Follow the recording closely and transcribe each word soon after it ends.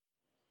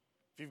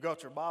If you've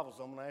got your Bibles,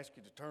 I'm going to ask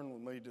you to turn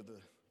with me to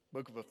the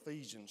book of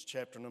Ephesians,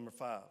 chapter number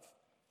 5.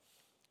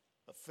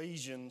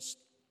 Ephesians,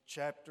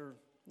 chapter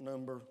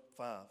number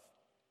 5.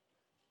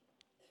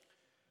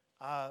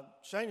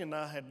 Shane and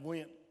I had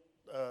went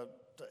to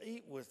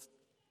eat with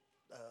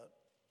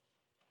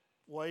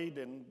Wade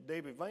and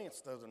Debbie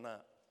Vance the other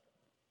night.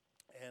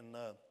 And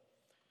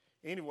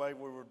anyway,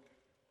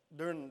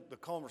 during the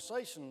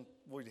conversation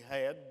we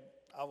had,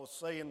 I was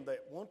saying that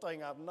one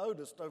thing I've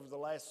noticed over the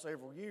last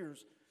several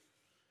years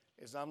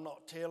is I'm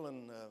not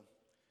telling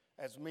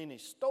as many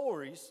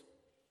stories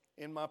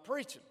in my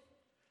preaching.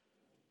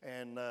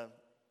 And I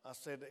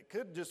said it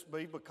could just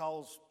be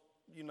because,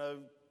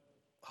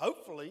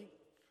 hopefully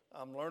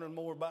I'm learning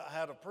more about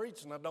how to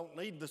preach and I don't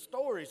need the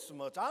stories so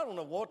much. I don't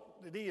know what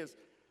it is,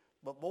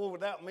 but boy,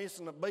 without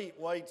missing a beat,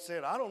 Wade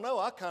said, I don't know,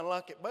 I kind of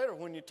like it better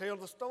when you tell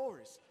the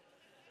stories.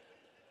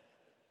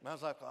 And I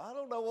was like, well, I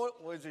don't know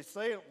what was he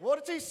saying.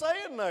 What is he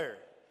saying there?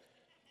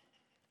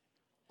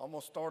 I'm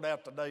going to start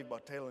out today by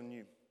telling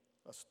you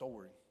a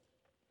story.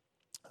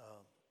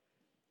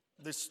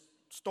 This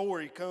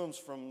story comes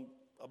from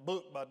a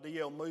book by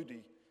D.L.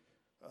 Moody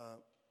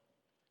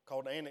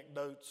called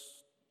Anecdotes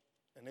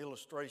and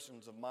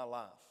Illustrations of My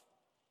Life.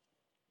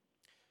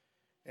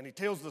 And he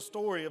tells the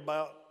story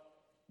about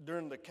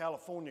during the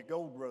California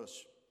gold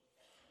rush.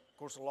 Of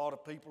course, a lot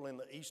of people in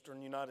the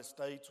eastern United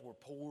States were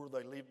poor.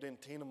 They lived in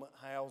tenement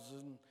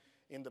houses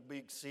in the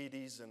big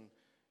cities, and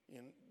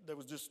there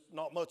was just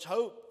not much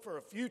hope for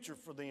a future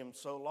for them.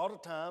 So a lot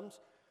of times,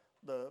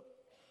 the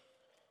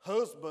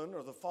husband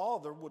or the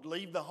father would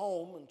leave the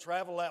home and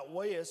travel out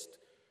west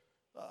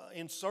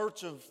in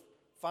search of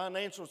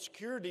financial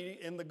security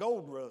in the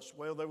gold rush.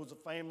 Well, there was a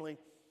family,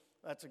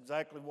 that's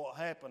exactly what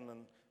happened,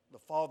 and the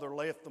father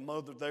left the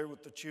mother there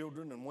with the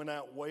children and went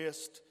out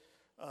west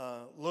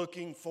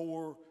looking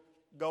for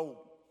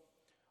gold.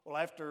 Well,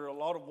 after a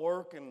lot of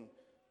work and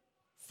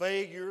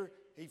failure,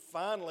 he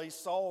finally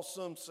saw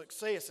some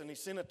success, and he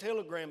sent a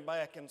telegram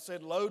back and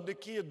said, load the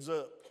kids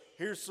up.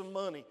 Here's some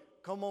money.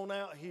 Come on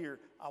out here.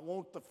 I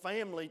want the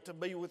family to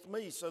be with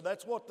me. So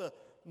that's what the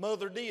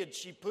mother did.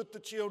 She put the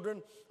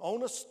children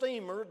on a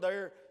steamer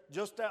there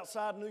just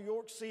outside New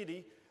York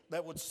City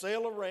that would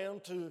sail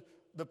around to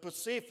the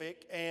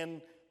Pacific,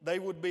 and they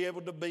would be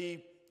able to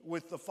be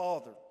with the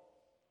father.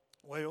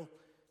 Well,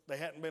 they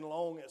hadn't been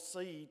long at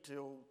sea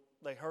till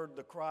they heard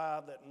the cry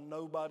that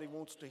nobody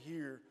wants to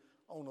hear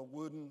on a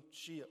wooden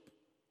ship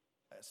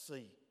at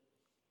sea.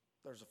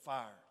 There's a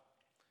fire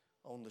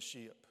on the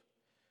ship.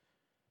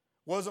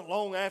 Wasn't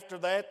long after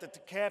that the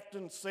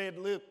captain said,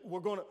 look, we're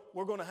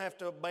going to have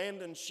to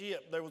abandon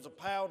ship. There was a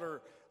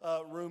powder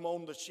room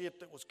on the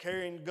ship that was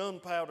carrying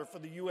gunpowder for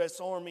the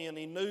U.S. Army, and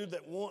he knew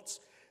that once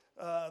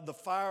the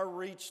fire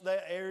reached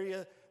that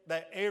area,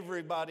 that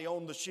everybody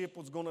on the ship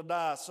was going to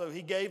die. So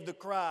he gave the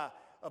cry,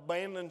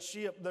 abandon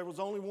ship. There was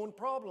only one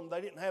problem.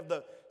 They didn't have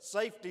the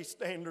safety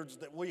standards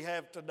that we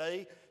have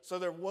today, so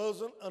there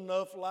wasn't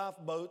enough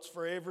lifeboats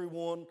for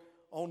everyone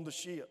on the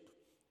ship.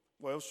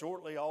 Well,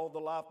 shortly all the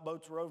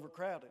lifeboats were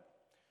overcrowded.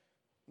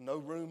 No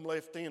room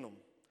left in them.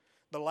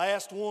 The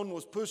last one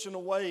was pushing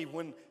away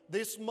when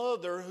this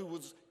mother, who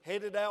was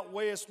headed out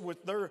west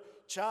with their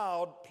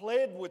child,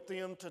 pled with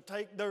them to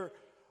take their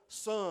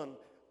son,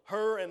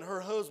 her and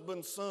her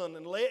husband's son,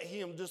 and let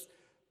him just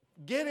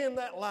get in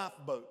that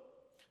lifeboat.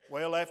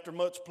 Well, after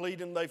much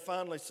pleading, they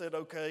finally said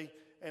okay,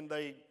 and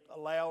they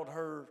allowed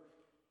her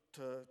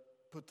to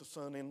put the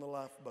son in the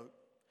lifeboat.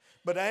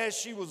 But as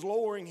she was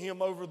lowering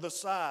him over the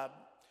side,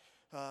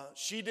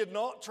 she did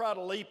not try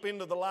to leap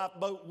into the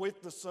lifeboat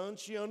with the son.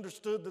 She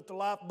understood that the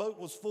lifeboat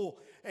was full.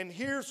 And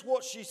here's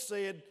what she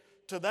said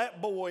to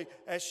that boy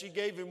as she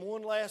gave him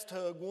one last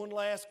hug, one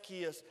last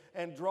kiss,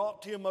 and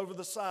dropped him over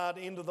the side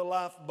into the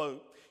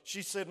lifeboat.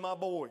 She said, my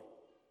boy,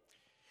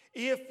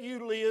 if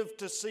you live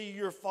to see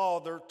your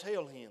father,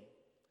 tell him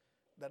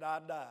that I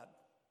died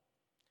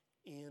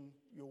in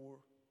your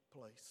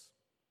place.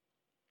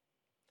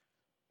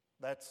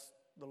 That's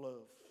the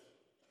love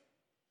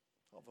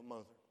of a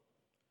mother.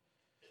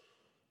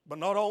 But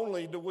not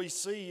only do we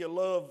see a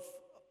love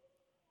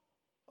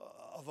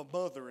of a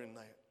mother in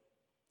that,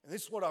 and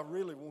this is what I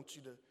really want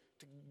you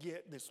to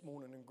get this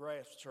morning and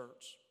grasp,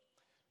 church.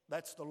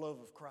 That's the love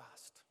of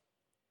Christ.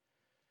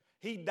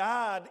 He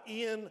died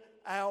in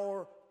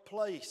our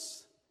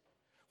place.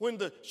 When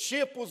the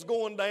ship was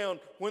going down,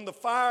 when the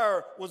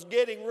fire was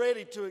getting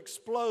ready to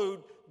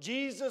explode,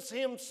 Jesus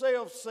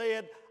himself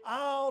said,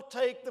 I'll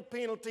take the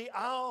penalty,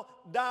 I'll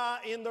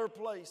die in their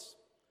place.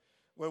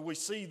 Well, we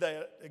see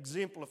that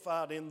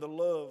exemplified in the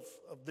love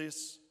of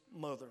this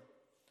mother.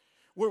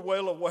 We're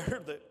well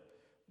aware that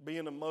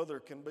being a mother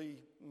can be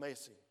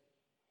messy.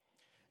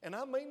 And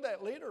I mean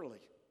that literally.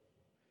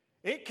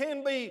 It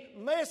can be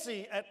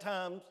messy at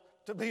times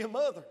to be a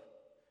mother.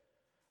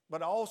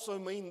 But I also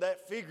mean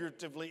that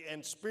figuratively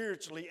and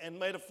spiritually and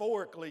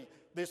metaphorically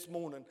this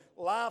morning.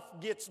 Life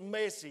gets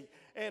messy,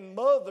 and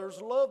mothers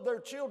love their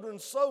children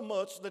so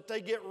much that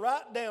they get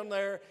right down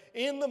there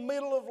in the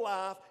middle of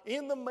life,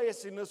 in the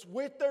messiness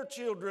with their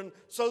children,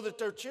 so that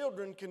their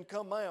children can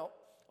come out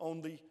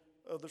on the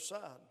other side.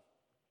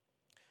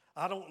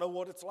 I don't know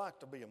what it's like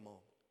to be a mom.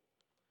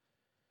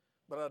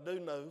 But I do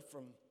know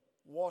from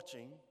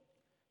watching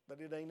that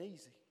it ain't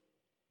easy.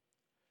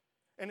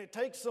 And it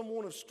takes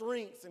someone of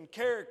strength and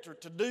character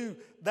to do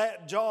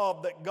that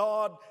job that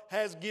God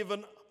has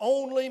given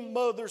only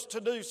mothers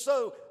to do.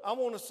 So I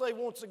want to say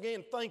once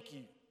again, thank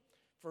you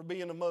for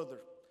being a mother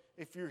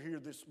if you're here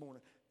this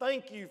morning.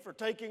 Thank you for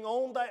taking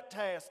on that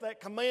task,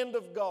 that command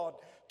of God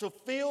to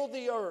fill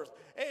the earth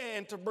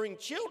and to bring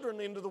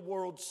children into the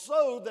world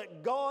so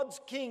that God's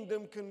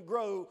kingdom can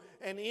grow,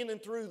 and in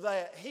and through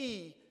that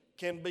He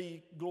can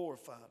be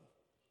glorified.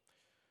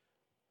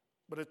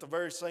 But at the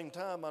very same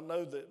time, I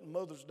know that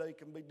Mother's Day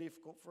can be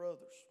difficult for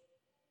others.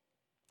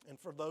 And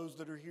for those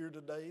that are here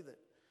today, that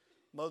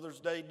Mother's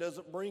Day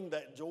doesn't bring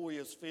that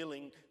joyous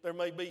feeling. There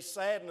may be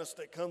sadness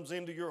that comes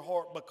into your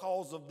heart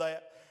because of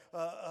that,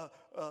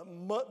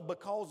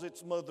 because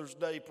it's Mother's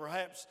Day.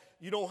 Perhaps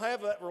you don't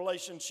have that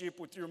relationship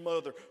with your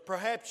mother.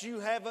 Perhaps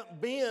you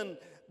haven't been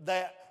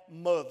that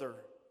mother.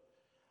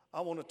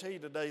 I want to tell you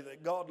today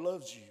that God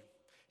loves you.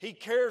 He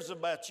cares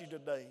about you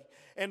today.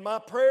 And my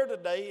prayer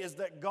today is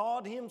that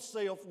God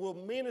Himself will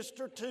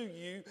minister to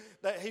you,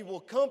 that He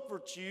will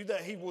comfort you,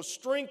 that He will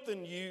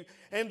strengthen you,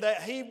 and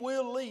that He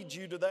will lead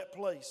you to that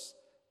place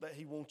that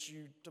He wants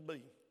you to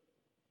be.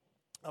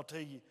 I'll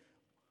tell you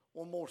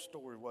one more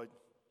story, Wade.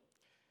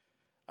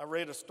 I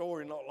read a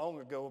story not long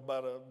ago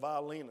about a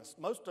violinist.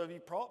 Most of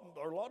you,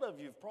 or a lot of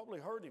you have probably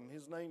heard him.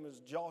 His name is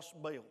Josh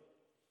Bell.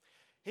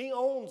 He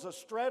owns a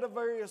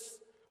Stradivarius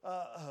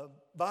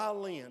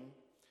violin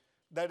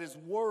that is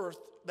worth,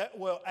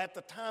 at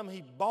the time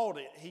he bought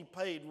it, he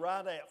paid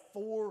right at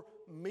 $4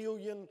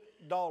 million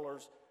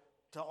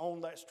to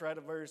own that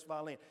Stradivarius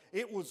violin.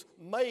 It was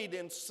made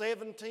in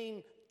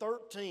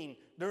 1713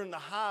 during the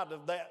height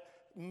of that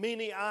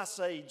mini ice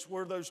age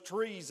where those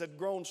trees had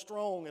grown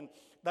strong, and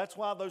that's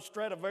why those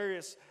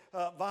Stradivarius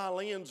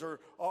violins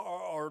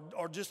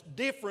are just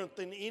different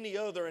than any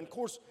other. And of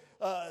course,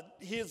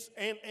 his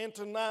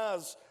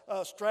Antoni's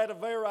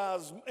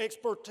Stradivarius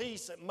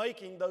expertise at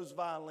making those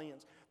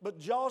violins. But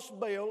Josh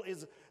Bell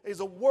is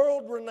a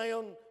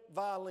world-renowned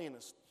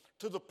violinist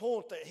to the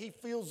point that he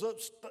fills up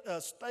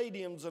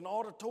stadiums and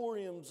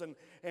auditoriums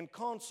and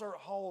concert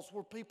halls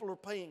where people are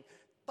paying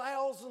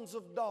thousands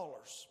of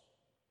dollars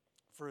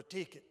for a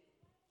ticket.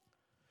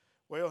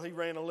 Well, he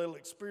ran a little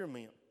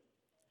experiment.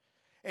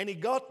 And he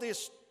got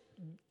this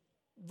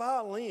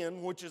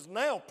violin, which is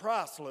now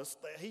priceless,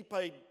 that he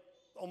paid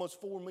almost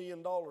 $4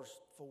 million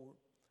for,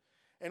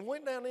 and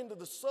went down into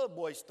the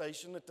subway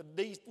station at the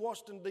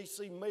Washington,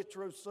 D.C.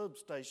 Metro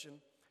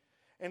substation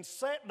and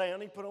sat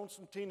down. He put on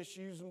some tennis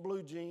shoes and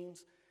blue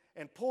jeans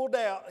and pulled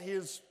out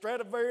his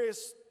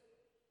Stradivarius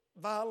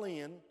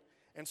violin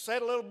and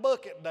set a little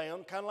bucket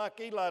down, kind of like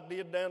Eli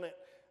did down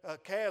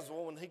at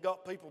Caswell when he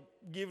got people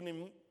giving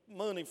him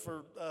money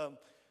for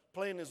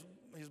playing his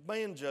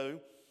banjo.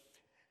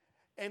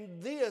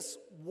 And this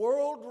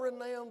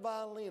world-renowned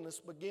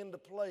violinist began to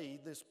play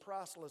this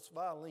priceless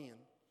violin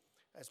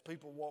as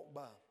people walked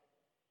by.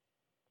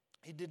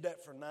 He did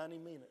that for 90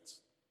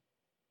 minutes,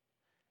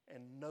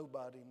 and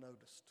nobody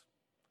noticed.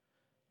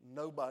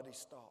 Nobody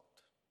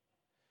stopped.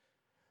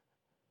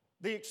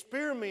 The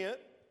experiment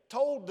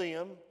told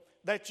them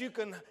that you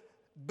can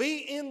be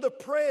in the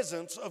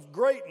presence of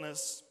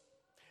greatness,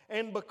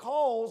 and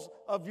because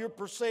of your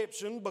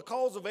perception,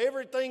 because of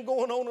everything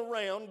going on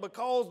around,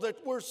 because that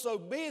we're so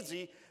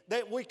busy,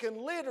 that we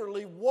can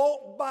literally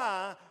walk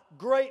by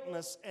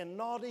greatness and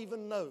not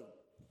even know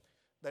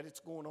that it's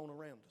going on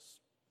around us.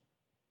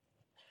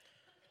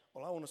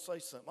 Well, I want to say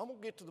something. I'm going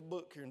to get to the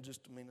book here in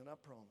just a minute, I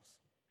promise.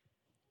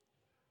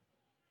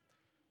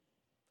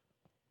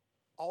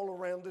 All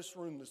around this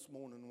room this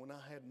morning, when I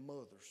had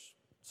mothers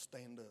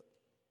stand up,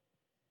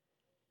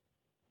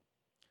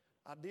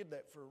 I did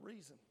that for a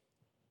reason.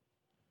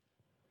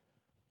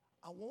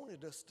 I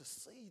wanted us to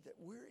see that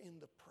we're in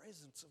the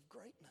presence of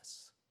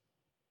greatness.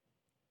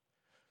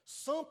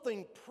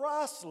 Something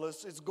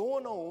priceless is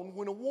going on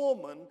when a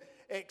woman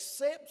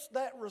accepts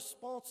that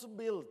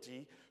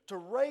responsibility to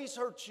raise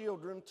her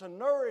children, to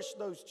nourish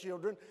those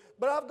children.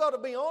 But I've got to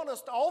be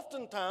honest,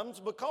 oftentimes,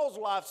 because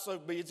life's so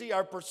busy,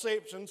 our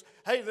perceptions,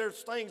 hey,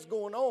 there's things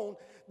going on,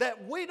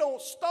 that we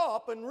don't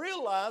stop and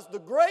realize the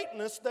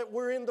greatness that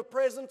we're in the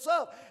presence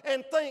of.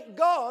 And thank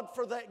God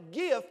for that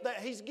gift that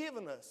He's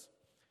given us.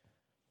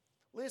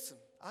 Listen,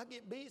 I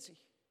get busy.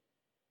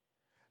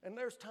 And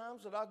there's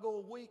times that I go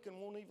a week and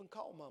won't even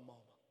call my mama.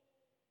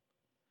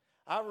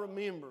 I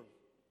remember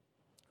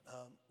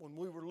when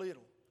we were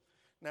little.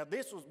 Now,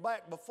 this was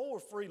back before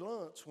free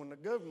lunch, when the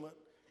government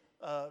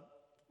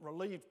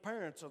relieved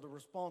parents of the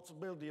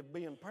responsibility of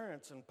being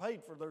parents and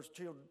paid for their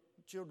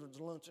children's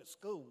lunch at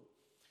school.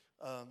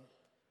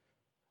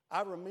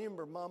 I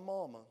remember my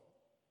mama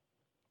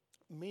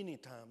many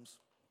times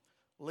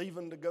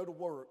leaving to go to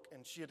work,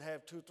 and she'd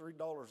have $2 or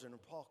 $3 in her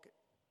pocket.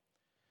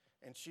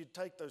 And she'd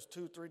take those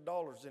 $2 or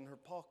 $3 in her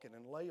pocket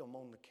and lay them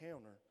on the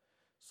counter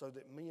so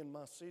that me and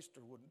my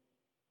sister would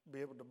be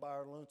able to buy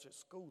our lunch at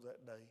school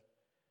that day.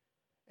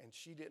 And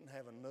she didn't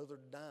have another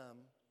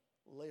dime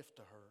left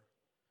to her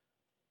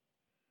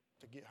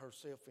to get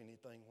herself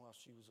anything while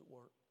she was at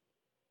work.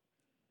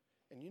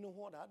 And you know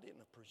what? I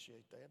didn't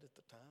appreciate that at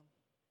the time.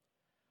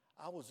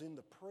 I was in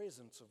the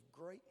presence of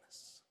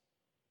greatness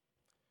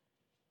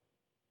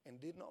and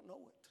did not know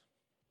it.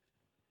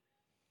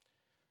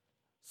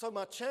 So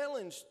my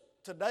challenge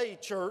today,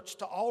 church,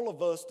 to all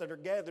of us that are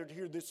gathered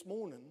here this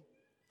morning,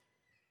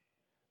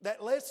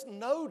 that let's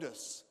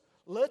notice,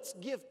 let's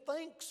give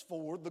thanks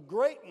for the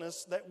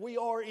greatness that we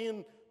are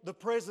in the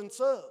presence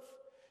of.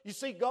 You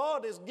see,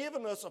 God has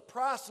given us a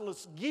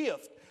priceless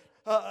gift,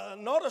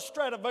 not a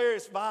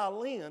Stradivarius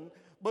violin,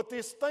 but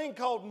this thing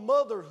called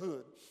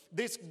motherhood,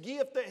 this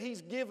gift that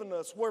He's given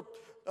us where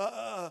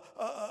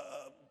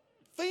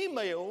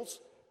females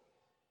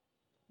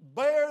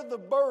bear the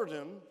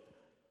burden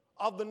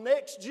of the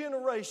next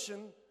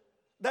generation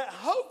that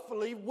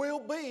hopefully will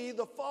be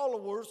the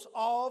followers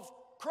of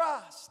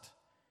Christ.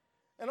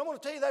 And I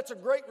want to tell you that's a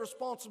great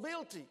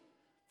responsibility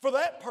for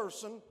that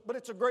person, but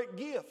it's a great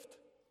gift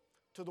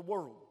to the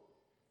world.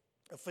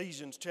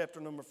 Ephesians chapter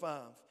number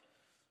 5,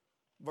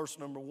 verse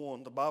number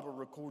 1, the Bible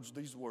records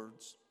these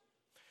words.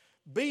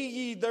 Be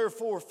ye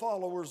therefore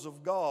followers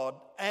of God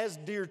as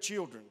dear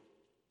children,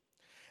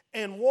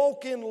 and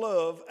walk in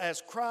love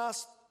as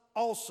Christ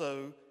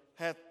also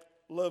hath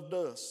loved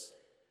us,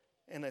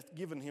 and hath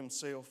given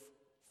Himself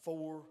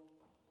for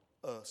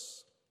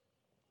us.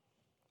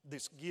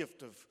 This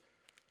gift of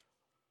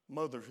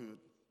motherhood.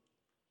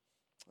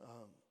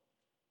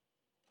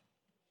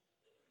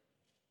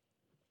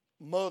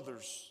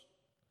 Mothers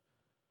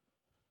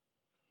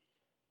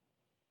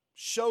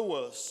show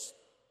us,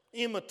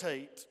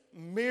 imitate,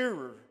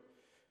 mirror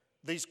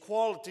these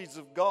qualities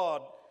of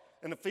God.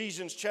 In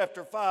Ephesians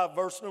chapter 5,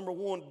 verse number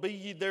 1, be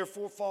ye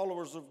therefore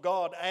followers of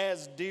God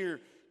as dear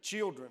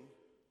children.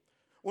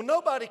 Well,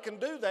 nobody can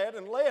do that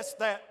unless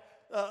that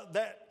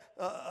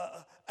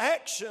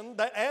action,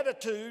 that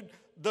attitude,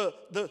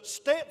 the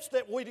steps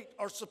that we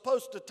are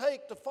supposed to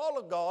take to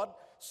follow God,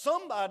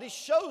 somebody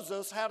shows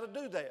us how to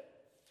do that.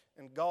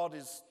 And God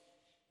has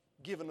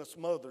given us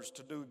mothers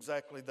to do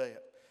exactly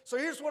that. So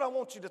here's what I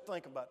want you to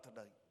think about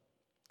today.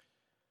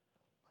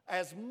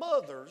 As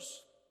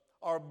mothers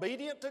are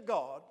obedient to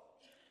God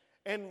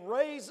and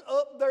raise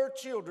up their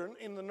children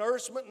in the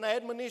nourishment and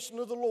admonition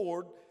of the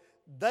Lord,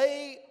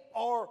 they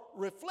are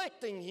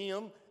reflecting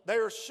Him. They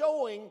are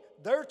showing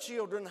their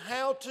children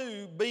how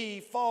to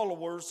be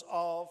followers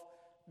of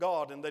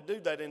God. And they do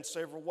that in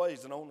several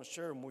ways, and I want to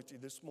share them with you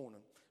this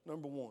morning.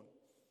 Number one,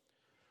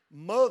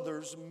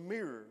 mothers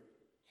mirror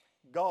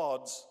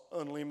God's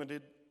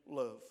unlimited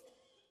love.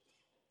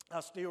 I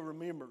still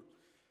remember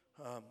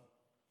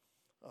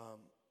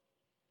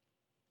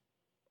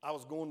I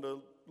was going to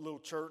a little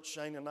church,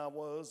 Shane and I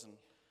was, and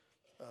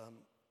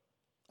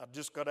I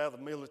just got out of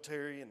the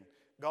military, and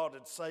God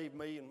had saved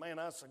me, and man,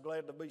 I was so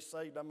glad to be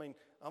saved. I mean,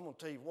 I'm going to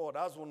tell you what,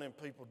 I was one of them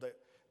people that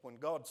when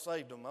God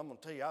saved them, I'm going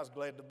to tell you, I was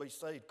glad to be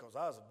saved because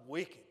I was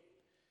wicked.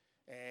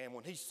 And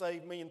when He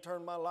saved me and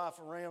turned my life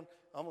around,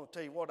 I'm going to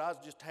tell you what, I was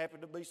just happy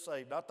to be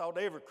saved. I thought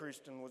every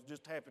Christian was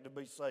just happy to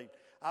be saved.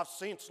 I've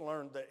since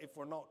learned that if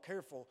we're not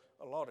careful,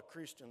 a lot of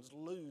Christians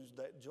lose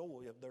that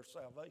joy of their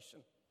salvation.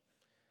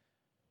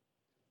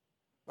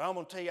 But I'm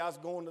going to tell you, I was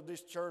going to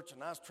this church,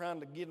 and I was trying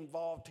to get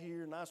involved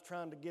here, and I was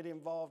trying to get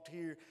involved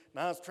here, and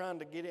I was trying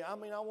to get in. I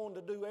mean, I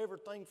wanted to do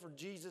everything for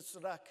Jesus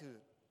that I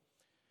could.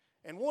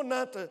 And one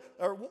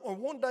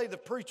day the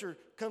preacher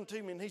come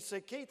to me, and he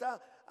said, Keith,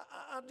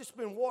 I've just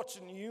been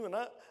watching you, and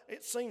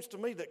it seems to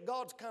me that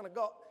God's kind of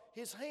got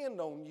His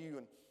hand on you.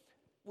 And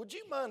would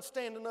you mind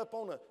standing up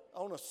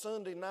on a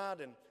Sunday night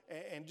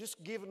and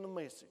just giving the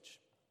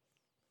message?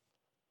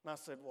 And I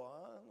said, well,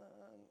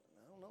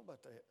 I don't know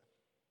about that.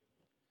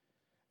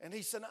 And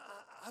he said,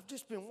 I've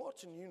just been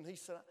watching you. And he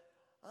said,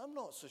 I'm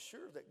not so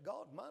sure that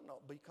God might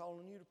not be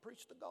calling you to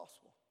preach the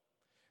gospel.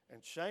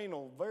 And Shane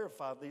will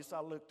verify this.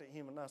 I looked at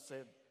him and I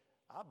said,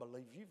 I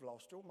believe you've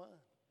lost your mind.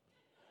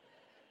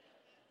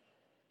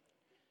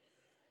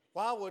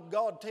 Why would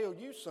God tell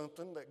you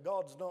something that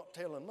God's not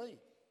telling me?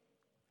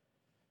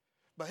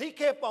 But he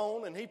kept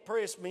on and he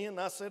pressed me, and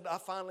I said, I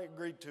finally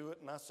agreed to it.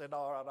 And I said,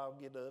 all right, I'll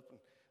get up and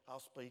I'll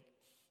speak.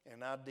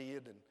 And I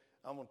did. And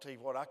I'm going to tell you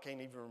what, I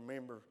can't even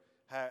remember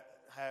how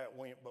it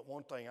went, but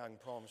one thing I can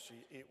promise you,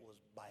 it was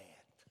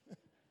bad.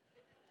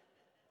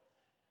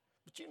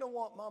 But you know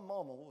what? My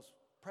mama was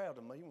proud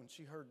of me when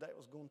she heard that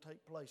was going to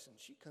take place, and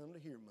she come to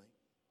hear me.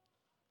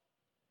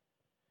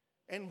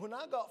 And when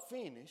I got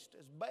finished,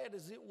 as bad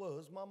as it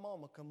was, my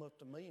mama come up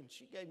to me, and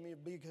she gave me a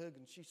big hug,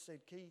 and she said,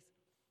 Keith,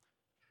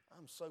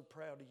 I'm so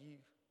proud of you.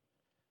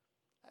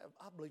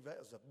 I believe that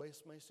was the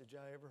best message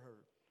I ever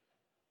heard.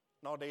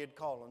 Not Ed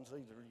Collins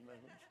either, you know.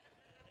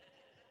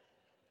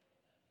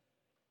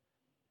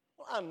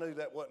 Well, I knew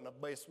that wasn't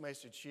the best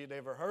message she had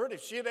ever heard.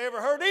 If she had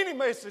ever heard any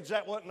message,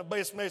 that wasn't the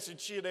best message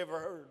she had ever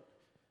heard.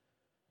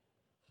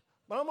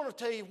 But I'm going to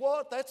tell you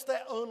what, that's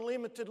that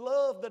unlimited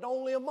love that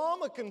only a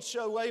mama can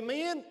show,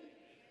 amen?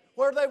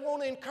 where they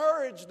want to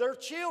encourage their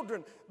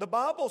children. The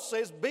Bible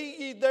says, "Be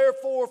ye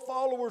therefore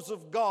followers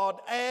of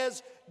God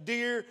as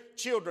dear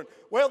children."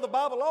 Well, the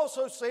Bible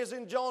also says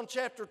in John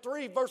chapter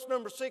 3, verse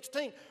number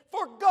 16,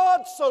 "For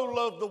God so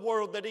loved the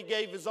world that He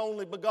gave His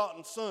only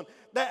begotten Son,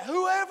 that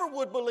whoever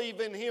would believe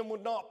in Him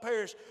would not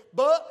perish,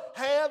 but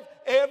have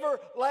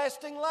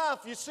everlasting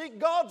life." You see,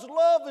 God's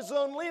love is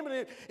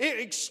unlimited. It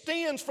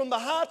extends from the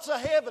heights of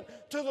heaven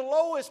to the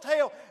lowest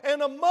hell.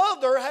 And a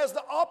mother has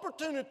the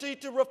opportunity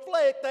to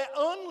reflect that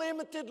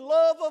unlimited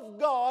love of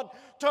God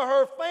to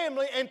her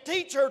family and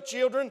teach her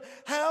children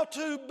how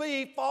to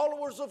be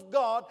followers of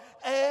God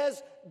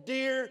as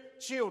dear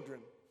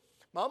children.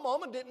 My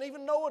mama didn't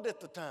even know it at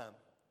the time,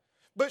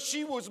 but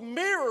she was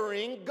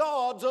mirroring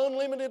God's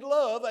unlimited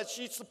love as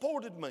she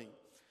supported me.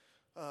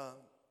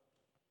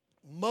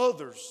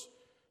 Mothers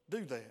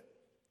do that.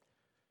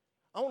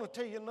 I want to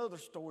tell you another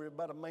story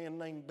about a man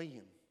named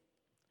Ben.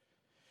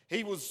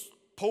 He was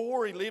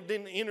poor. He lived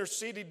in the inner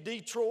city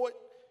Detroit.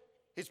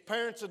 His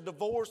parents had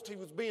divorced. He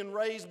was being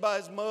raised by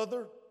his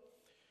mother.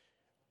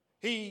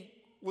 He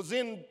was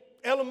in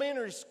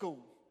elementary school,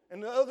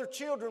 and the other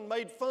children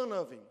made fun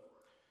of him.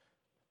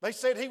 They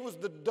said he was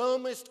the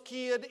dumbest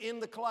kid in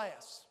the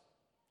class.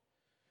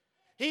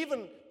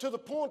 Even to the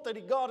point that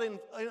he got in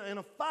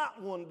a fight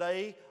one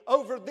day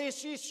over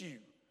this issue.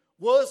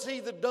 Was he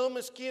the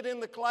dumbest kid in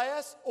the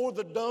class or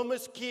the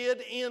dumbest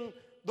kid in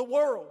the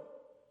world?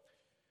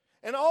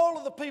 And all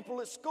of the people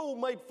at school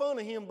made fun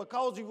of him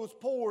because he was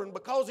poor and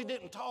because he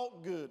didn't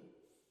talk good.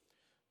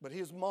 But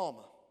his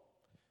mama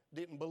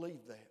didn't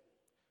believe that.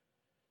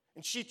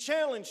 And she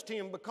challenged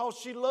him because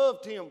she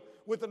loved him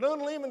with an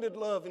unlimited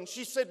love. And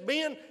she said,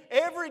 "Ben,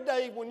 every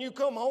day when you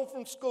come home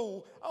from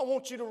school, I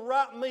want you to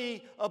write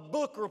me a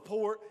book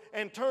report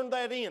and turn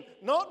that in.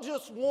 Not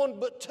just one,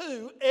 but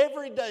two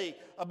every day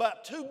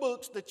about 2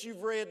 books that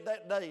you've read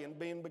that day." And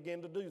Ben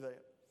began to do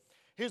that.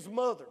 His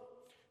mother,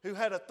 who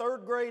had a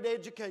 3rd grade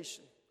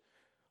education,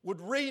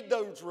 would read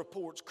those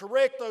reports,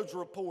 correct those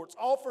reports,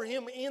 offer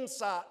him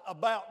insight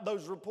about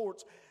those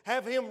reports,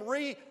 have him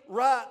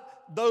rewrite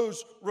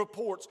those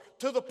reports,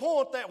 to the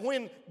point that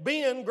when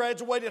Ben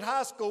graduated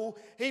high school,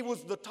 he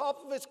was the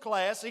top of his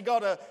class. He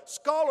got a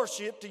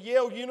scholarship to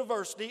Yale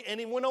University, and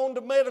he went on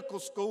to medical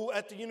school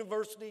at the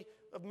University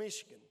of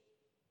Michigan.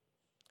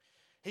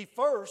 He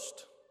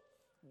first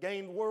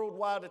gained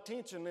worldwide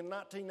attention in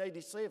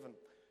 1987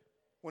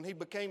 when he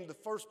became the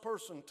first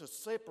person to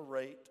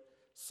separate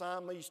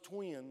Siamese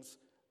twins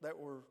that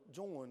were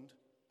joined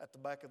at the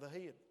back of the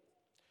head.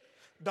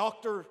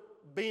 Dr.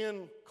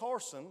 Ben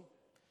Carson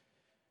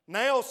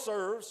now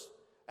serves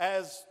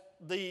as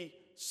the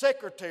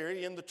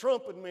secretary in the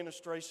Trump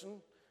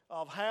administration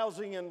of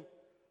Housing and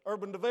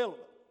Urban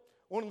Development,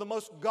 one of the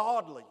most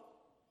godly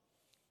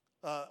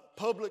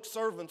public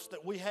servants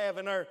that we have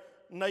in our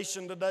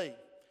nation today.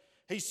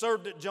 He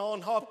served at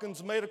Johns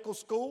Hopkins Medical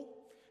School.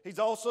 He's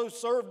also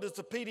served as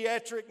a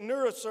pediatric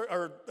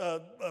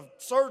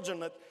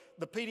surgeon at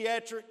the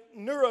Pediatric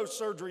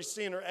Neurosurgery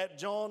Center at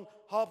Johns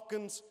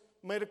Hopkins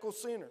Medical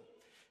Center.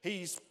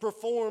 He's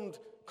performed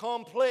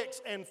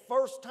complex and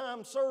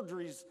first-time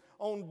surgeries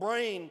on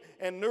brain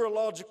and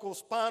neurological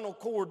spinal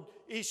cord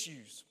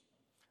issues.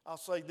 I'll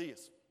say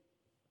this.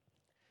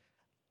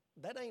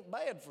 That ain't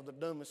bad for the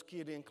dumbest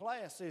kid in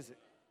class, is it?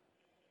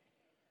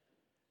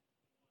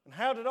 And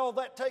how did all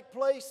that take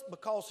place?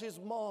 Because his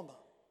mama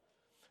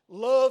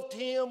loved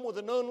him with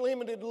an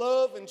unlimited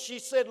love, and she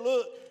said,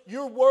 "Look,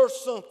 you're worth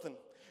something.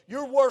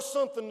 You're worth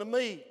something to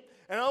me.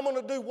 And I'm going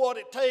to do what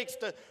it takes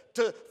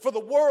for the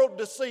world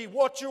to see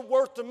what you're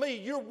worth to me,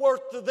 you're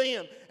worth to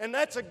them." And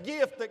that's a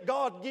gift that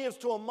God gives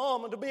to a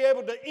mom, and to be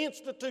able to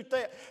institute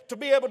that, to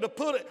be able to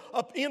put it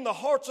up in the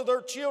hearts of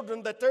their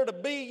children, that they're to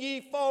be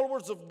ye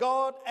followers of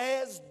God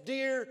as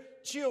dear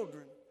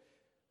children,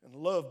 and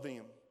love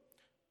them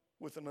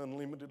with an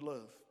unlimited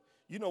love.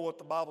 You know what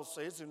the Bible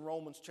says in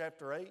Romans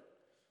chapter 8,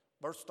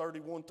 verse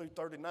 31 through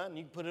 39.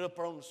 You can put it up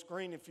on the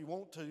screen if you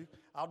want to.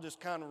 I'll just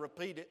kind of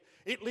repeat it.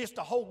 It lists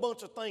a whole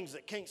bunch of things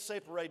that can't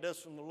separate us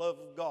from the love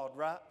of God,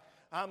 right?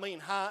 I mean,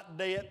 height,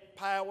 depth,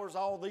 powers,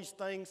 all these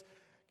things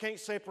can't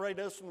separate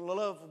us from the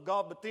love of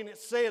God. But then it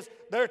says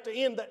there at the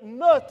end that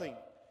nothing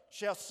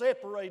shall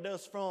separate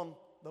us from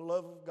the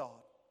love of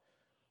God.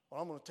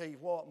 Well, I'm going to tell you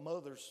what,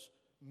 mothers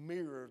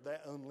mirror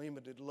that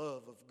unlimited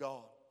love of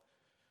God.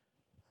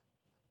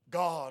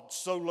 God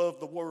so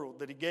loved the world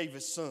that He gave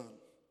His Son,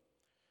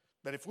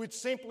 that if we'd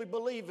simply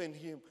believe in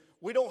Him,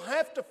 we don't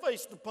have to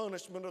face the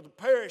punishment or the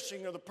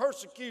perishing or the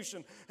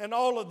persecution and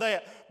all of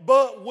that,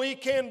 but we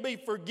can be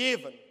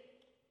forgiven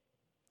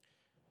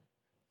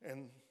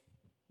and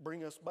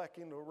bring us back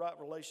into a right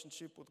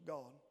relationship with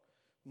God.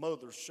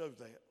 Mothers show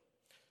that.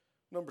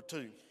 Number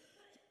 2,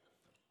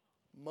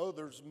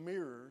 mothers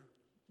mirror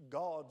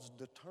God's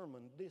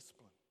determined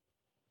discipline.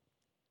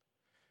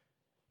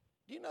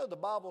 Do you know the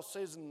Bible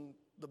says in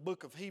the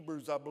book of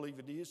Hebrews, I believe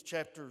it is,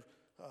 chapter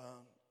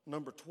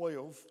number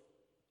 12,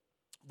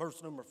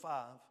 verse number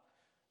 5.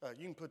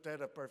 You can put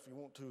that up there if you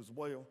want to as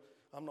well.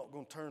 I'm not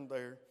going to turn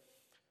there.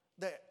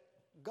 That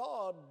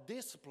God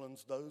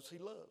disciplines those He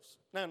loves.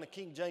 Now in the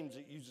King James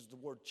it uses the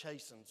word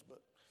chastens,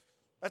 but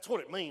that's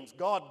what it means.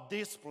 God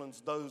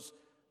disciplines those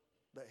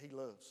that He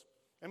loves.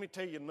 Let me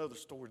tell you another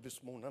story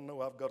this morning. I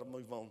know I've got to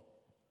move on.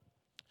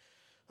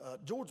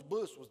 George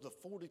Bush was the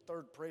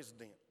 43rd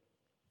president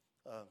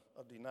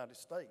of the United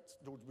States,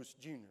 George Bush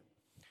Jr.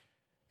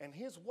 And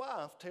his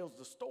wife tells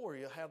the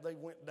story of how they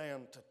went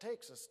down to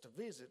Texas to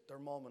visit their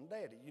mom and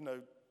daddy. You know,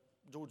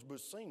 George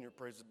Bush Sr.,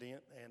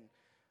 president, and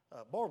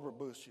Barbara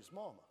Bush, his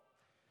mama.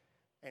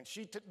 And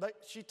she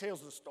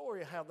tells the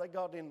story of how they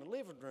got in the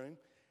living room,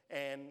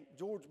 and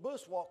George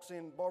Bush walks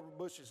in Barbara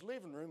Bush's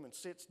living room and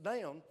sits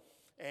down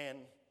and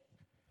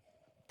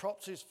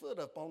props his foot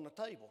up on the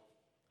table.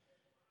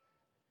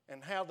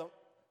 And how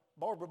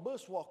Barbara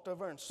Bush walked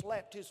over and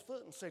slapped his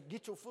foot and said,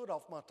 "Get your foot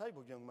off my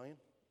table, young man."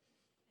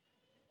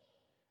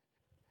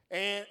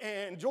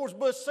 And George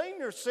Bush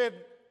Sr.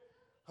 said,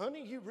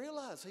 "Honey, you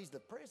realize he's the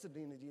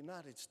president of the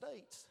United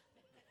States."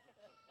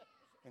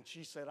 And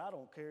she said, "I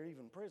don't care,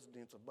 even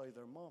presidents obey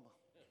their mama."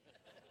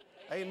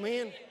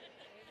 Amen.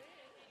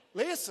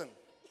 Listen,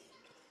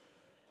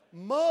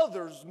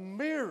 mothers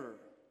mirror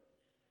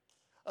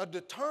a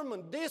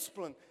determined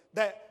discipline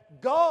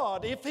that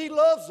God, if He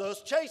loves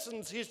us,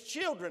 chastens His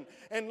children.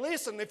 And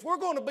listen, if we're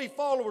going to be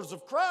followers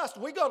of Christ,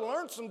 we got to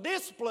learn some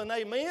discipline,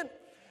 amen?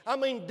 I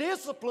mean,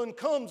 discipline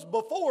comes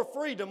before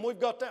freedom. We've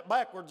got that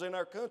backwards in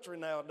our country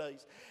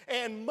nowadays.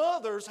 And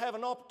mothers have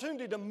an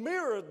opportunity to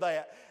mirror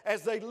that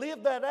as they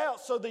live that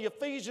out so the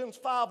Ephesians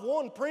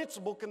 5:1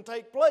 principle can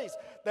take place.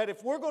 That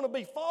if we're going to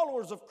be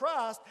followers of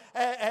Christ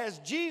as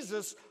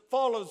Jesus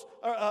follows,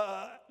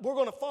 we're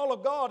going to follow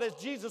God as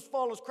Jesus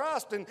follows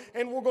Christ,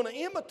 and we're going to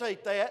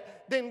imitate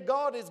that, then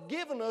God has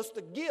given us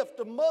the gift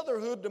of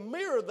motherhood to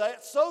mirror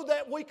that so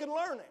that we can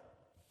learn it.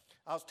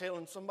 I was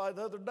telling somebody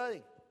the other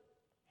day,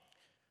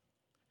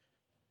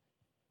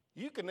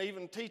 you can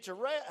even teach a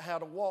rat how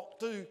to walk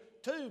through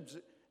tubes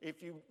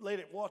if you let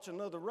it watch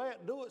another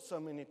rat do it so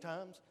many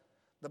times.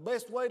 The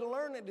best way to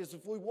learn it is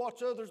if we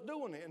watch others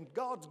doing it. And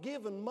God's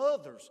given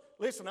mothers.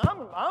 Listen,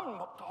 I'm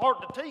hard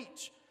to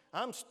teach.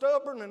 I'm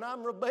stubborn and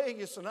I'm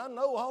rebellious and I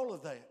know all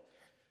of that.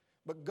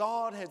 But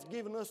God has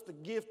given us the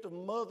gift of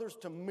mothers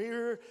to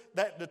mirror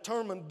that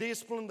determined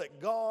discipline that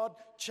God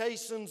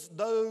chastens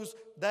those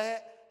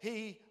that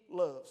He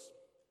loves.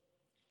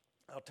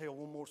 I'll tell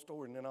one more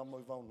story and then I'll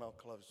move on and I'll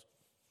close.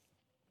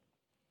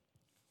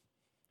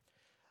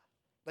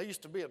 There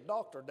used to be a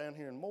doctor down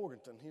here in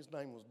Morganton. His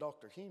name was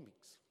Dr.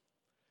 Hemmings.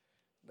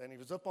 And he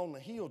was up on the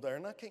hill there,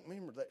 and I can't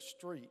remember that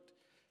street.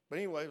 But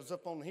anyway, he was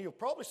up on the hill.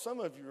 Probably some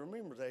of you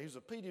remember that. He was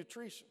a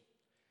pediatrician.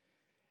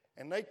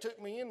 And they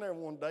took me in there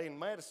one day in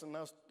Madison,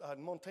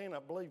 in Montana, I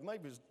believe.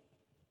 Maybe it was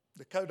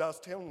Dakota. I was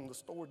telling them the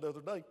story the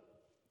other day.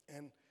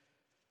 And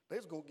they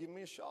was going to give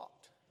me a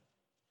shot.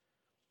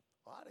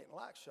 Well, I didn't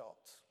like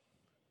shots.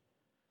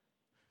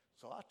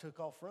 So I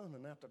took off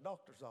running out the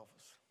doctor's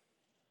office.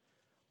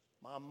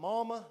 My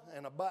mama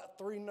and about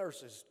 3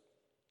 nurses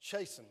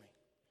chasing me.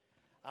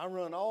 I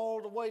run all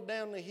the way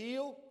down the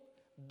hill,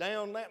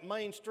 down that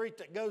main street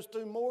that goes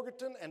through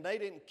Morganton, and they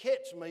didn't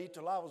catch me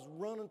till I was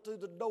running through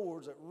the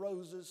doors at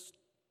Rose's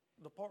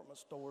department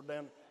store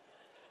down.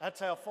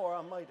 That's how far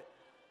I made it.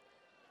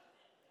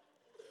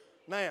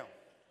 Now,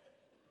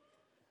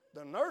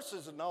 the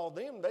nurses and all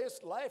them, they was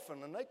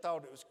laughing and they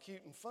thought it was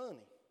cute and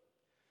funny.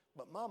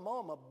 But my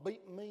mama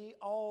beat me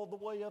all the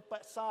way up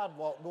that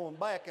sidewalk going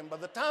back. And by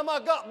the time I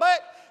got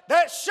back,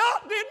 that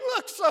shot didn't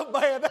look so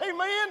bad.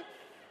 Amen?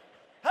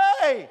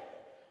 Hey,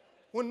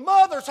 when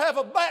mothers have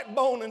a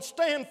backbone and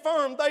stand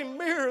firm, they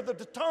mirror the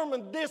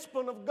determined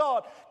discipline of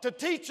God to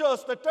teach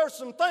us that there's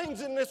some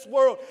things in this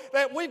world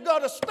that we've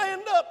got to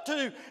stand up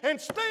to and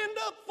stand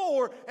up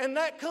for. And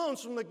that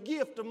comes from the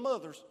gift of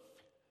mothers.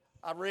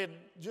 I read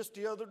just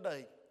the other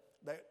day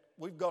that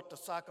we've got the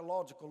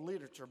psychological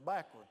literature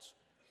backwards.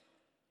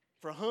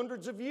 For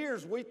hundreds of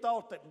years, we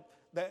thought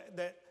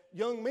that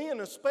young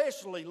men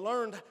especially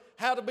learned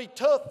how to be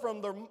tough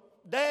from their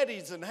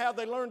daddies and how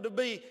they learned to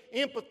be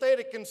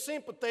empathetic and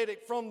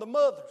sympathetic from the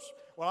mothers.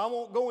 Well, I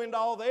won't go into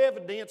all the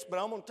evidence, but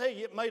I'm going to tell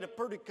you it made a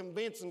pretty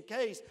convincing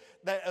case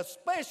that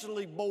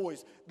especially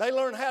boys, they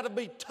learn how to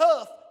be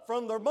tough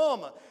from their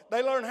mama.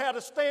 They learn how to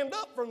stand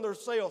up for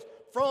themselves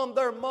from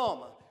their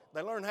mama.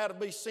 They learn how to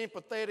be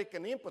sympathetic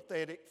and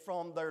empathetic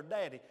from their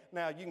daddy.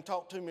 Now, you can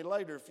talk to me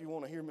later if you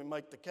want to hear me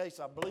make the case.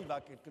 I believe I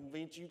could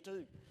convince you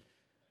too.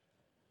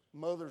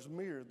 Mothers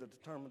mirror the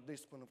determined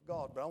discipline of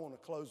God, but I want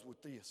to close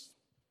with this.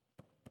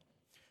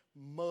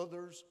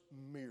 Mothers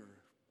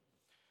mirror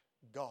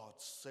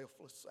God's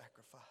selfless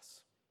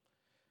sacrifice.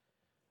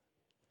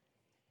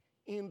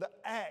 In the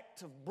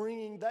act of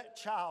bringing that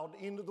child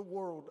into the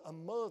world, a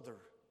mother,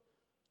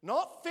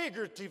 not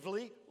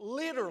figuratively,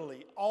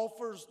 literally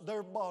offers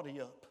their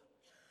body up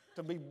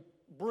to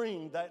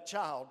bring that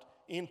child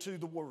into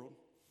the world.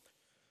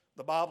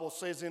 The Bible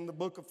says in the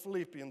book of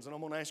Philippians, and I'm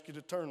going to ask you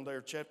to turn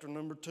there, chapter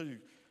number 2,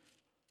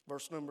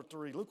 verse number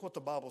 3. Look what the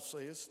Bible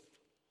says.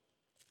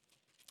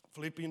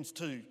 Philippians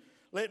 2.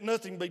 Let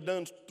nothing be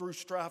done through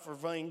strife or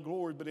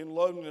vainglory, but in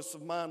lowliness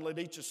of mind let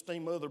each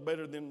esteem other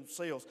better than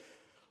themselves.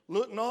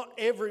 Look not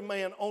every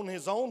man on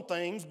his own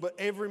things, but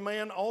every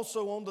man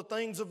also on the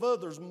things of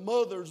others.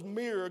 Mothers,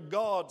 mirror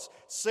God's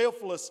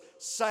selfless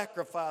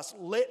sacrifice.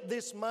 Let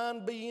this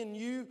mind be in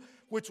you,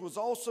 which was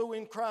also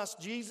in Christ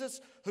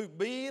Jesus, who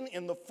being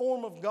in the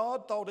form of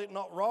God, thought it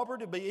not robbery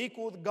to be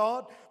equal with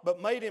God,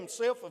 but made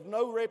himself of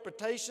no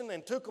reputation,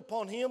 and took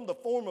upon him the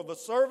form of a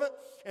servant,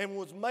 and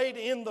was made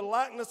in the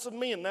likeness of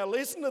men. Now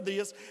listen to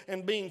this.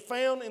 And being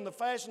found in the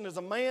fashion as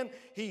a man,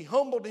 he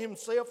humbled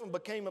himself and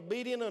became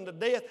obedient unto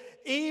death,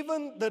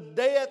 even the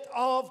death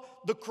of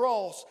the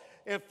cross.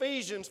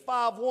 Ephesians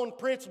 5:1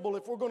 principle,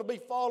 if we're going to be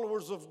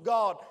followers of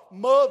God,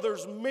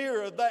 mothers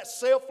mirror that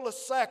selfless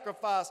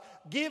sacrifice,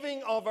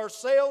 giving of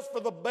ourselves for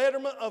the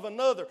betterment of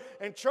another.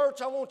 And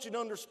church, I want you to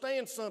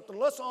understand something.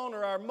 Let's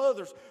honor our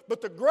mothers.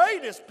 But the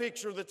greatest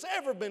picture that's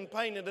ever been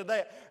painted of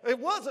that, it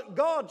wasn't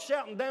God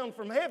shouting down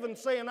from heaven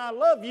saying, I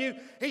love you.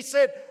 He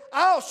said,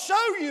 I'll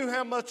show you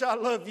how much I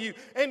love you.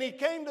 And he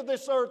came to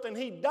this earth and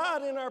he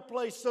died in our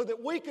place so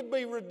that we could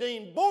be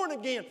redeemed, born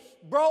again,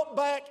 brought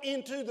back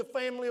into the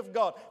family of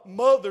God.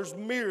 Mothers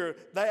mirror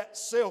that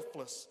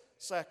selfless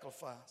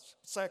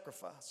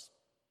sacrifice.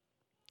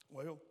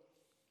 Well,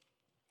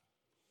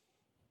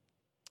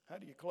 how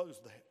do you close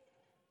that?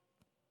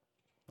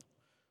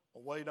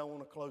 Well, wait, I want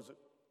to close it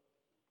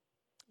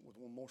with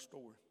one more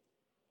story.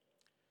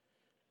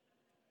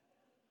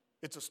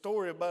 It's a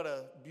story about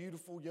a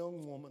beautiful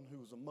young woman who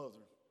was a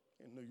mother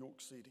in New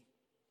York City.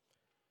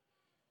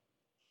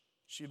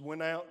 She'd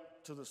went out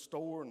to the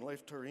store and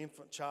left her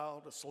infant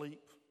child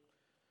asleep.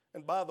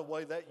 And by the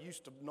way, that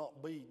used to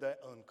not be that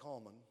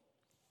uncommon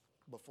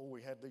before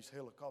we had these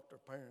helicopter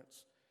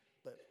parents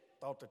that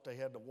thought that they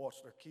had to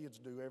watch their kids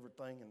do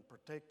everything and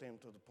protect them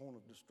to the point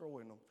of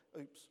destroying them.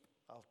 Oops,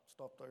 I'll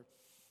stop there.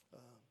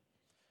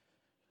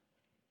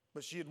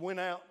 But she had went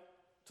out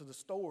to the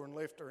store and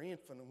left her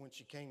infant, and when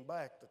she came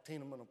back, the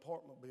tenement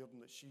apartment building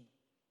that she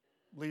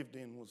lived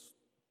in was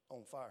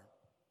on fire.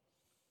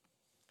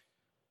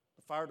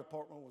 The fire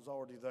department was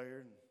already there,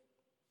 and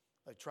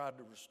they tried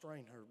to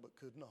restrain her but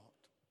could not.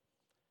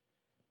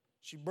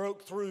 She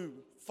broke through,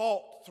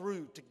 fought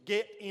through to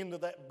get into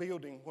that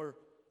building where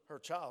her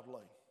child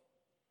lay.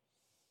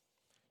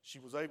 She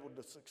was able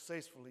to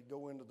successfully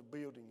go into the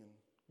building and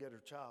get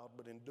her child,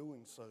 but in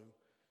doing so,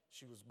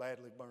 she was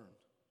badly burned,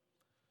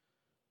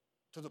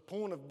 to the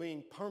point of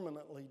being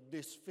permanently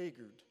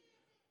disfigured.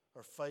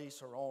 Her face,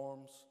 her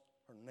arms,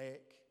 her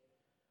neck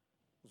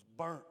was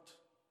burnt,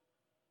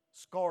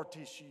 scar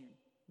tissue,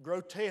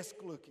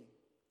 grotesque looking.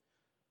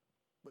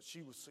 But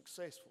she was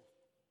successful,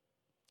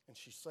 and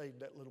she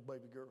saved that little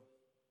baby girl.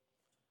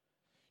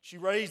 She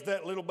raised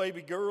that little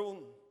baby girl,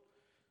 and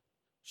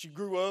she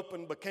grew up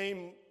and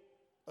became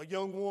a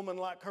young woman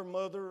like her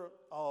mother,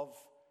 of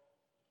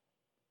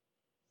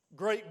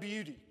great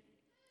beauty,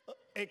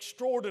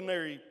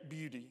 extraordinary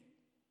beauty.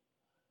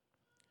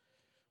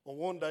 Well,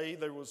 one day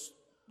there was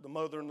the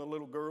mother and the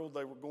little girl.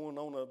 They were going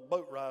on a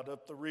boat ride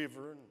up the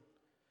river, and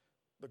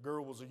the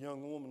girl was a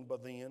young woman by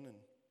then. And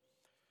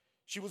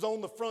she was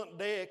on the front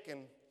deck,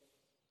 and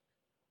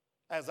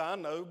as I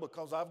know,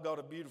 because I've got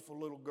a beautiful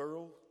little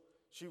girl,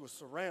 she was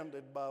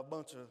surrounded by a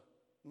bunch of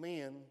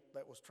men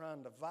that was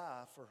trying to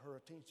vie for her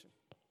attention.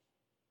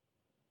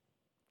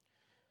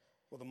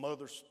 Well, the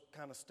mother's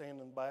kind of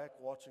standing back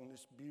watching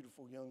this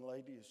beautiful young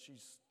lady as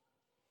she's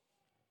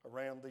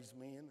around these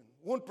men. And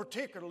one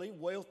particularly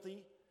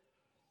wealthy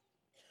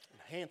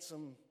and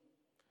handsome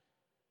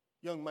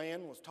young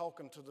man was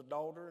talking to the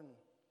daughter, and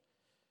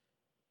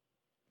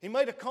he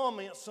made a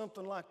comment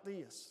something like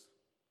this: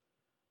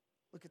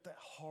 look at that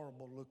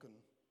horrible looking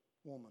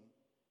woman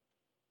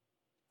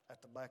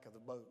at the back of the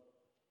boat,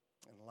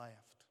 and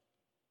laughed.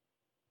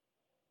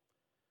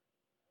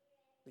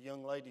 The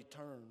young lady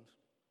turned,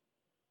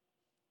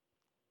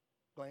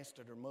 glanced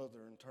at her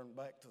mother, and turned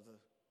back to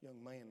the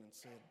young man and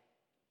said,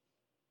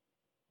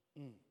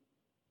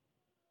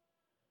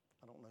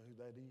 I don't know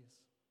who that is.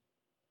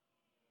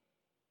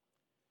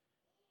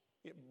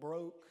 It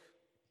broke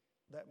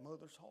that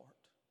mother's heart.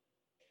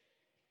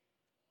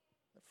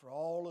 That for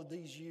all of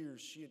these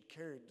years she had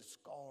carried the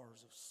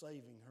scars of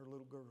saving her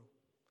little girl.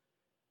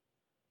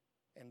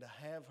 And to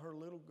have her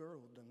little girl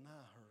deny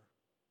her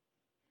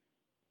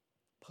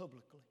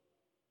publicly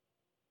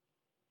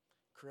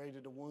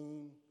created a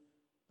wound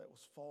that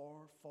was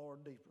far, far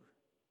deeper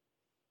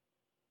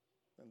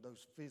than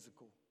those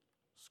physical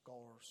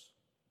scars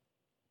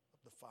of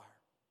the fire.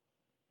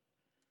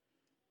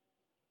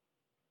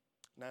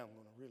 Now I'm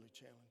going to really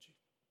challenge you.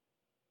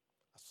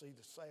 I see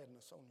the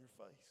sadness on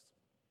your face.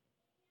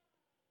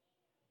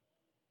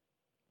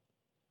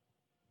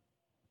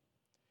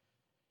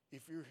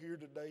 If you're here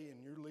today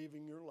and you're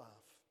living your life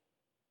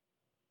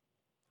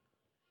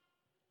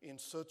in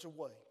such a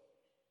way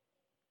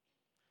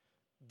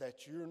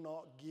that you're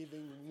not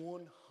giving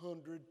 100%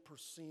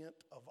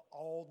 of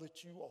all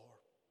that you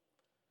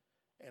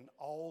are and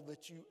all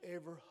that you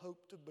ever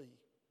hope to be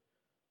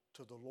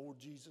to the Lord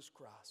Jesus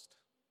Christ,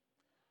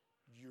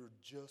 you're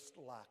just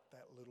like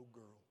that little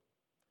girl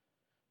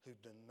who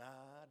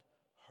denied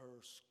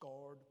her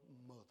scarred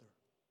mother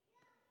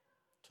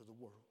to the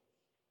world.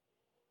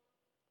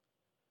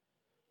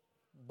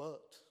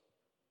 But,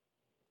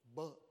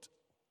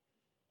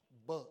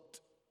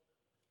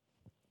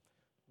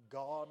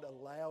 God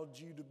allowed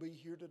you to be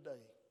here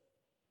today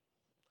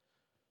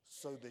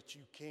so that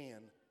you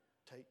can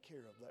take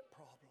care of that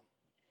problem.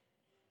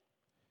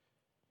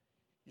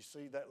 You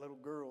see, that little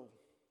girl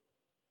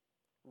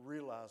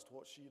realized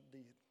what she had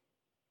did.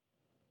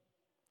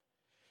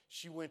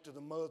 She went to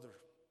the mother,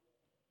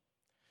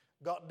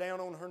 got down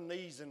on her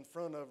knees in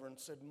front of her and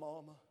said,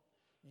 "Mama,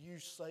 you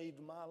saved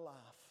my life.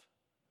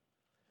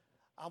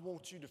 I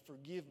want you to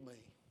forgive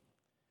me.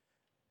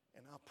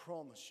 And I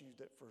promise you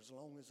that for as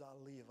long as I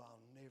live, I'll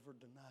never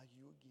deny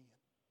you again."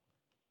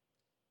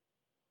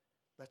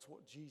 That's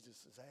what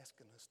Jesus is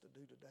asking us to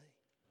do today.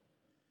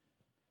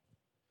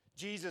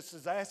 Jesus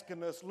is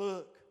asking us,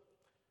 look,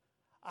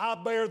 I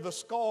bear the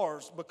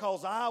scars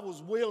because I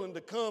was willing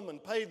to come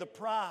and pay the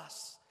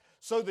price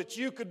so that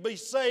you could be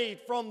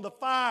saved from the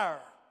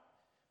fire.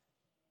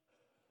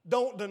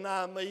 Don't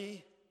deny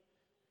me.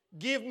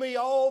 Give me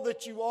all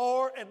that you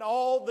are and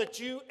all that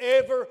you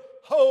ever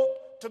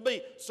hope to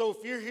be. So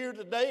if you're here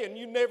today and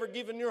you've never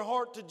given your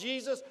heart to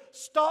Jesus,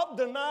 stop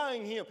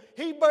denying Him.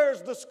 He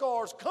bears the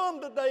scars.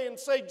 Come today and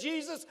say,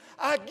 "Jesus,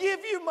 I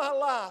give you my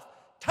life.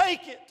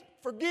 Take it.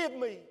 Forgive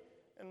me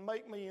and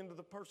make me into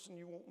the person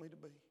you want me to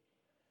be."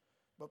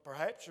 But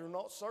perhaps you're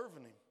not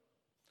serving Him.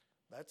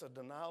 That's a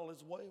denial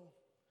as well.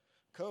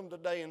 Come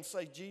today and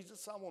say,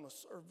 "Jesus, I want to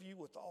serve you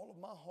with all of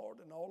my heart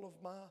and all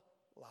of my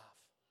life."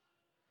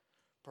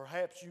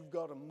 Perhaps you've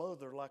got a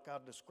mother like I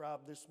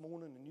described this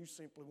morning and you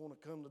simply want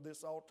to come to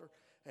this altar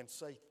and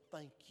say,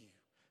 "Thank you,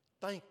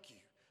 thank you,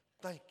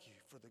 thank you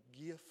for the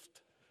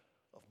gift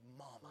of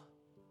Mama."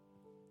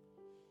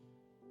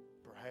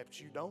 Perhaps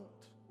you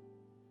don't.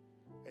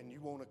 And you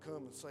want to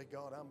come and say,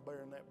 "God, I'm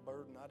bearing that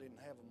burden. I didn't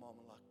have a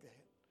mama like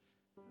that.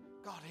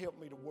 God, help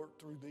me to work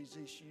through these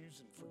issues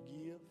and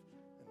forgive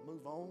and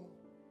move on.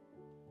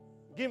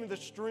 Give me the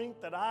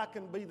strength that I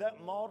can be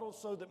that model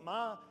so that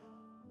my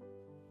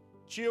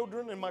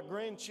children and my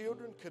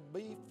grandchildren could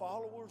be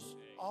followers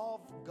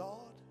of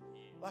God,"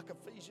 like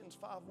Ephesians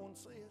 5:1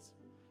 says.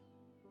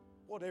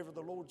 Whatever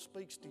the Lord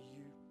speaks to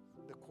you,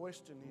 the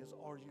question is,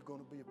 are you going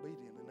to be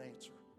obedient and